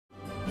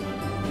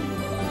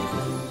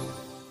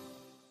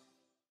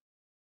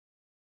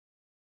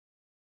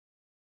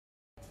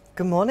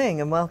Good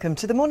morning and welcome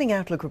to the Morning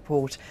Outlook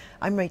Report.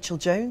 I'm Rachel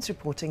Jones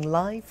reporting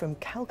live from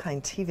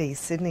Kalkine TV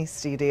Sydney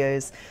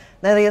studios.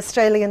 Now, the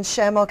Australian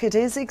share market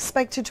is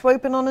expected to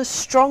open on a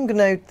strong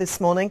note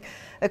this morning.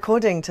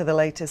 According to the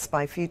latest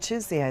SPI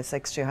futures, the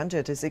ASX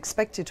 200 is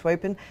expected to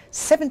open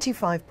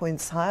 75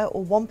 points higher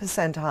or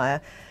 1% higher.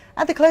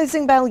 At the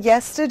closing bell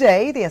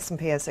yesterday, the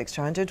S&P ASX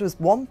 200 was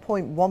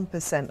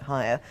 1.1%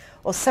 higher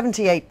or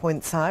 78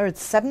 points higher at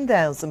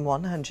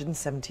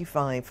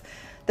 7,175.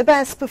 The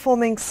best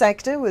performing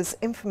sector was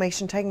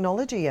information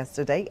technology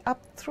yesterday,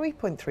 up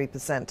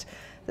 3.3%.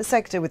 The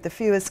sector with the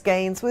fewest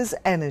gains was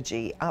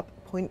energy, up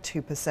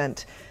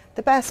 0.2%.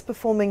 The best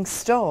performing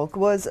stock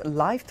was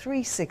Life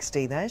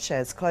 360. Their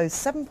shares closed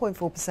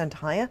 7.4%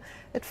 higher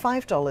at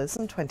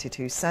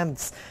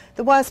 $5.22.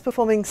 The worst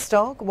performing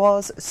stock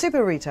was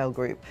Super Retail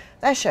Group.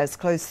 Their shares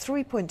closed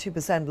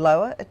 3.2%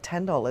 lower at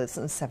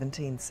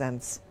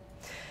 $10.17.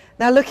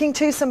 Now, looking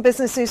to some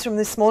business news from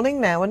this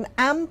morning now, and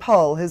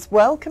Ampol has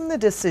welcomed the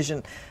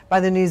decision by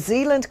the New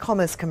Zealand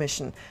Commerce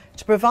Commission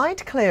to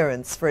provide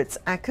clearance for its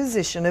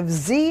acquisition of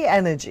Z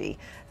Energy,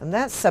 and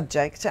that's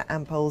subject to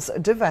Ampol's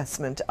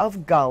divestment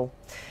of Gull.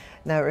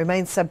 Now, it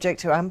remains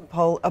subject to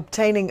Ampol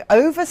obtaining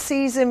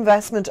Overseas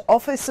Investment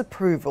Office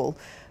approval,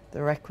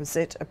 the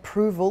requisite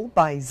approval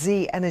by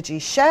Z Energy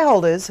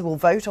shareholders who will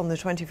vote on the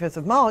 25th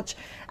of March,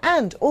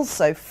 and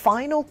also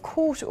final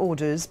court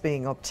orders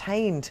being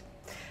obtained.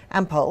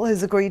 Ampol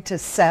has agreed to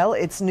sell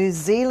its New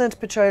Zealand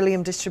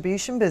petroleum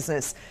distribution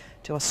business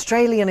to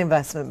Australian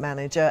investment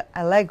manager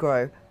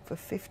Allegro for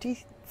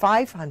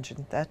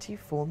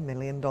 $534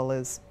 million.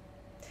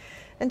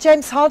 And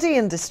Hardie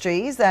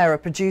Industries, they're a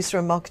producer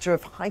and marketer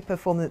of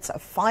high-performance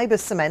fibre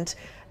cement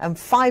and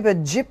fibre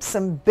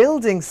gypsum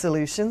building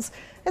solutions,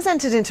 has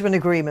entered into an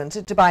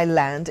agreement to buy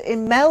land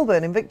in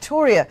Melbourne in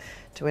Victoria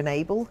to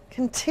enable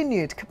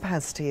continued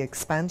capacity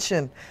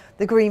expansion.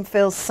 The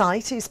Greenfield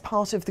site is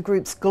part of the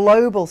group's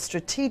global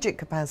strategic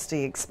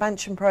capacity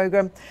expansion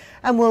program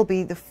and will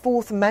be the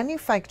fourth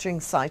manufacturing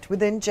site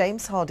within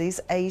James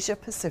Hardie's Asia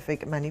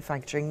Pacific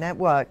manufacturing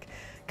network.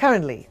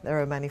 Currently, there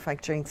are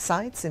manufacturing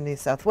sites in New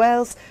South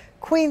Wales,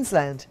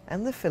 Queensland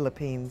and the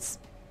Philippines.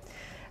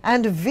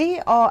 And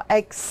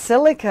VRX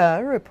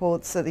Silica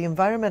reports that the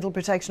Environmental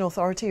Protection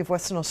Authority of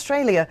Western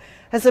Australia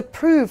has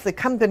approved the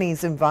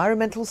company's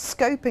environmental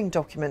scoping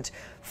document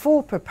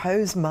for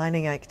proposed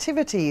mining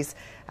activities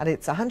at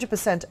its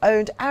 100%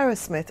 owned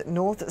Arrowsmith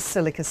North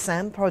Silica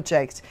Sand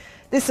project.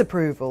 This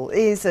approval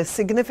is a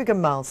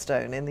significant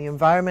milestone in the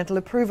environmental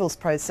approvals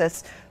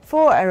process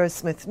for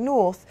Arrowsmith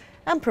North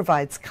and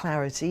provides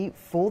clarity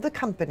for the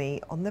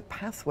company on the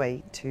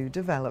pathway to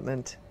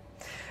development.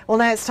 Well,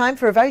 now it's time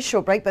for a very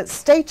short break, but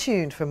stay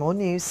tuned for more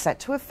news set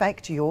to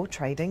affect your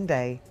trading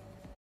day.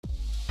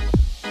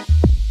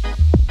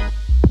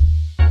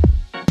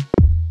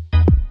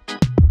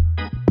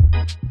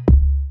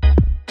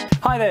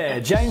 Hi there,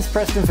 James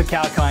Preston for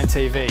Kalkine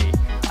TV.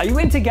 Are you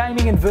into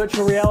gaming and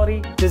virtual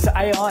reality? Does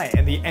AI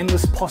and the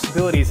endless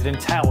possibilities it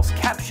entails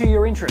capture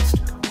your interest?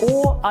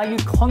 Or are you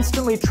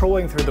constantly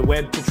trawling through the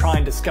web to try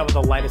and discover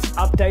the latest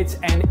updates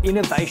and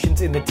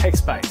innovations in the tech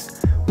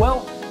space?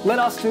 Well, let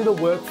us do the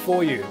work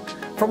for you.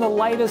 From the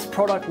latest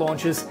product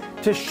launches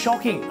to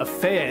shocking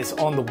affairs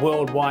on the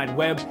World Wide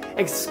Web,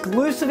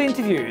 exclusive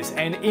interviews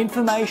and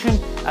information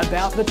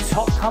about the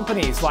top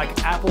companies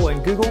like Apple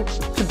and Google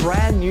to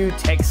brand new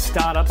tech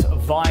startups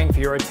vying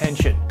for your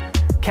attention.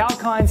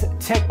 Kalkine's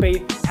Tech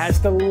Beat has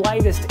the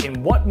latest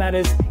in what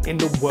matters in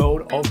the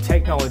world of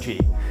technology.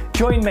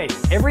 Join me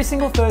every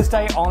single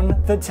Thursday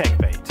on The Tech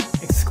Beat,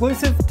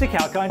 exclusive to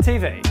Kalkine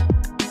TV.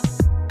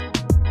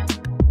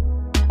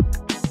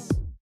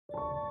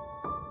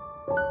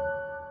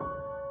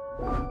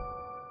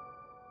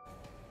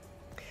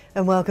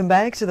 And welcome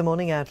back to the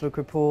Morning Outlook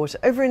Report.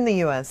 Over in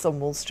the US,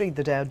 on Wall Street,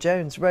 the Dow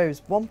Jones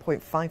rose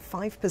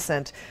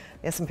 1.55%.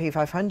 The S&P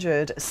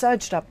 500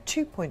 surged up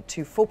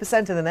 2.24%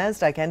 and the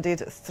Nasdaq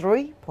ended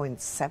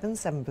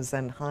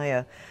 3.77%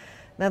 higher.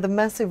 Now, the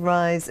massive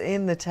rise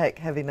in the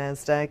tech-heavy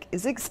Nasdaq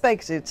is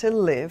expected to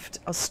lift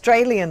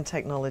Australian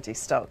technology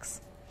stocks.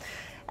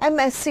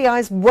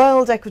 MSCI's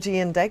World Equity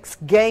Index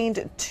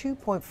gained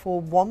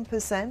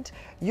 2.41%.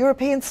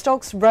 European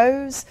stocks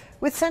rose,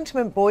 with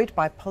sentiment buoyed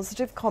by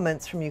positive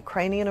comments from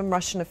Ukrainian and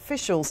Russian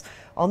officials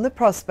on the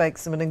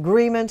prospects of an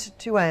agreement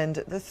to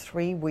end the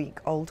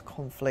three-week-old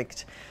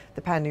conflict.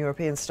 The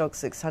Pan-European Stock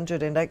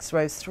 600 index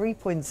rose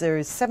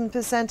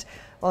 3.07%,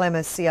 while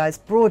MSCI's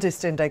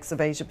broadest index of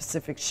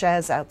Asia-Pacific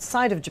shares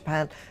outside of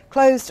Japan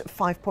closed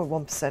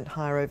 5.1%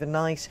 higher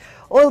overnight.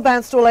 Oil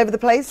bounced all over the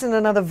place in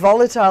another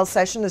volatile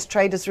session as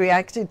traders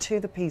reacted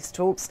to the peace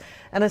talks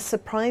and a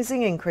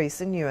surprising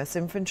increase in US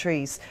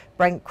inventories.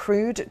 Brent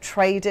crude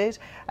traded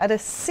at a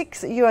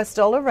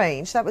 $6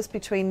 range. That was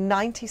between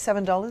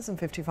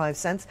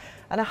 $97.55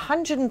 and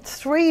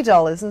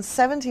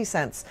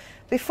 $103.70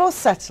 before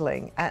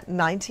settling at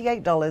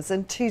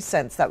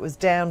 $98.02. That was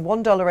down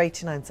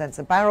 $1.89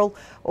 a barrel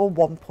or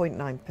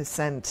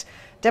 1.9%.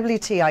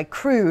 WTI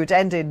crude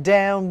ended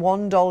down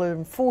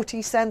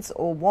 $1.40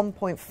 or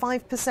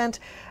 1.5%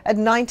 at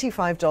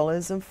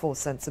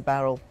 $95.04 a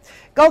barrel.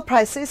 Gold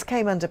prices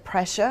came under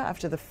pressure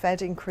after the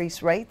Fed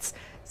increased rates.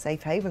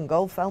 Safe haven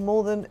gold fell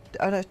more than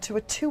to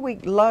a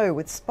two-week low,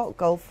 with spot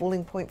gold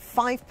falling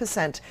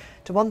 0.5%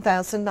 to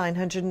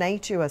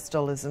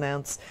 $1,908 an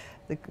ounce.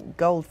 The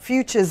gold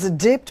futures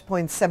dipped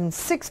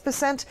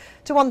 0.76%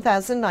 to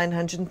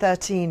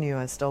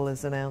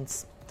 $1,913 an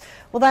ounce.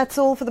 Well, that's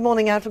all for the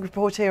Morning Outlook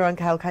report here on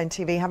Kalkine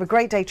TV. Have a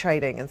great day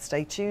trading and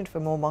stay tuned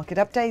for more market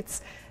updates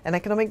and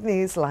economic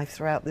news live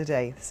throughout the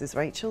day. This is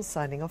Rachel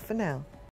signing off for now.